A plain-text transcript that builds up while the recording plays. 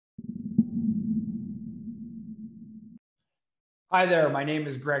Hi there, my name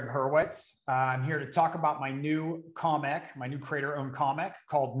is Gregg Hurwitz. I'm here to talk about my new comic, my new creator-owned comic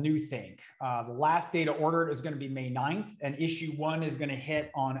called NEWTHINK. The last day to order it is going to be May 9th, and issue 1 is going to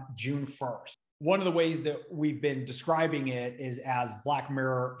hit on June 1st. One of the ways that we've been describing it is as Black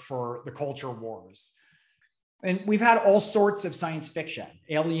Mirror for the culture wars. And we've had all sorts of science fiction,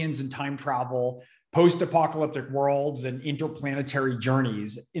 aliens and time travel, post-apocalyptic worlds, and interplanetary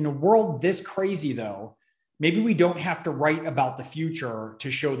journeys. In a world this crazy, though, maybe we don't have to write about the future to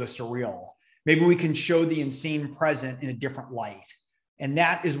show the surreal. Maybe we can show the insane present in a different light. And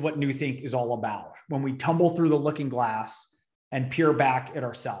that is what NEWTHINK is all about. When we tumble through the looking glass and peer back at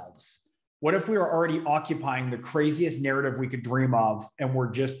ourselves. What if we are already occupying the craziest narrative we could dream of and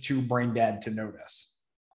we're just too brain dead to notice?